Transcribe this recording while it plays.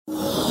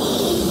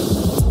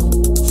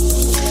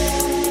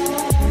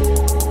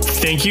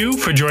Thank you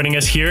for joining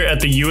us here at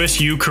the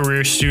USU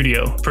Career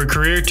Studio for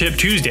Career Tip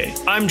Tuesday.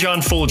 I'm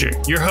John Folger,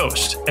 your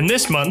host, and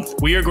this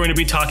month we are going to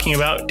be talking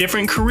about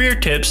different career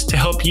tips to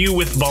help you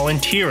with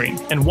volunteering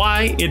and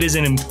why it is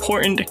an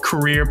important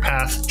career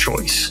path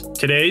choice.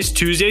 Today's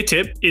Tuesday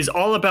tip is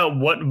all about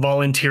what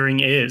volunteering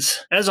is.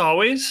 As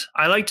always,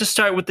 I like to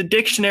start with the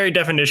dictionary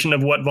definition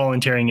of what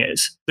volunteering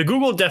is. The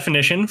Google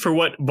definition for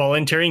what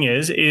volunteering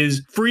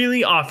is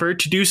freely offer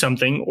to do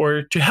something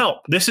or to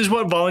help. This is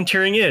what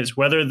volunteering is,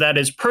 whether that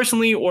is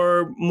personally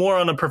or more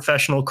on a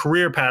professional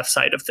career path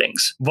side of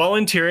things.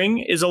 Volunteering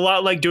is a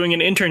lot like doing an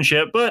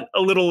internship, but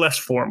a little less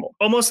formal,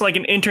 almost like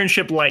an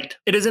internship light.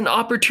 It is an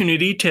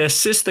opportunity to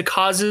assist the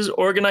causes,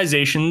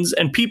 organizations,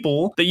 and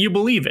people that you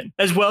believe in.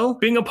 As well,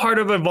 being a part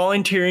of a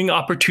volunteering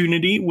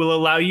opportunity will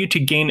allow you to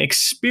gain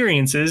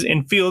experiences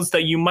in fields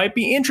that you might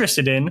be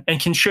interested in and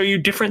can show you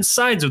different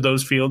sides of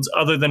those fields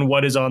other than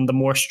what is on the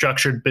more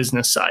structured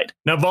business side.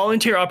 Now,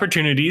 volunteer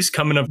opportunities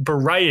come in a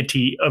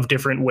variety of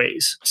different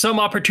ways. Some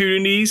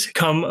opportunities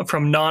come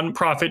from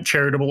non-profit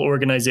charitable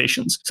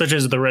organizations, such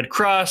as the Red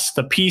Cross,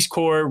 the Peace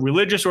Corps,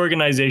 religious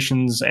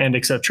organizations, and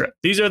etc.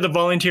 These are the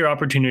volunteer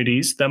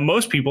opportunities that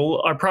most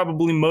people are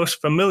probably most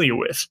familiar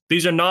with.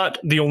 These are not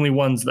the only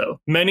ones, though.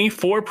 Many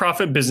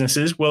for-profit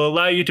businesses will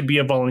allow you to be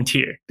a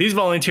volunteer. These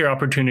volunteer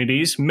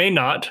opportunities may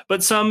not,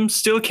 but some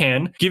still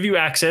can, give you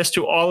access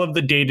to all of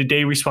the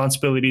day-to-day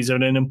responsibilities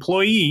of an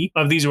employee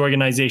of these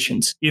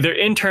organizations, either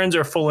interns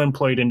or full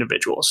employed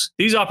individuals.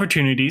 These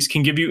opportunities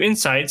can give you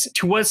insights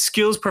to what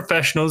skills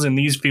professionals in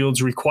these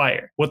fields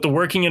require, what the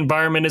working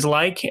environment is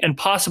like, and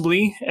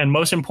possibly, and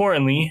most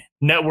importantly,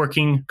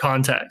 networking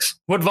contacts.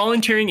 What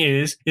volunteering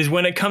is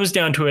when it comes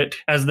down to it,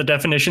 as the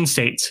definition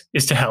states,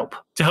 is to help.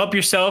 To help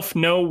yourself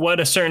know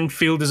what a certain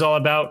field is all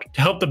about,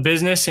 to help the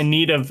business in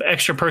need of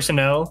extra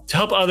personnel, to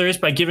help others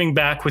by giving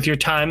back with your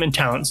time and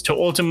talents to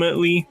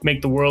ultimately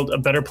make the world a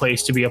better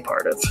place to be a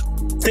part of.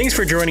 Thanks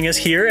for joining us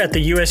here at the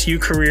USU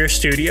Career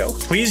Studio.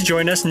 Please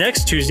join us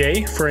next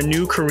Tuesday for a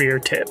new career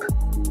tip.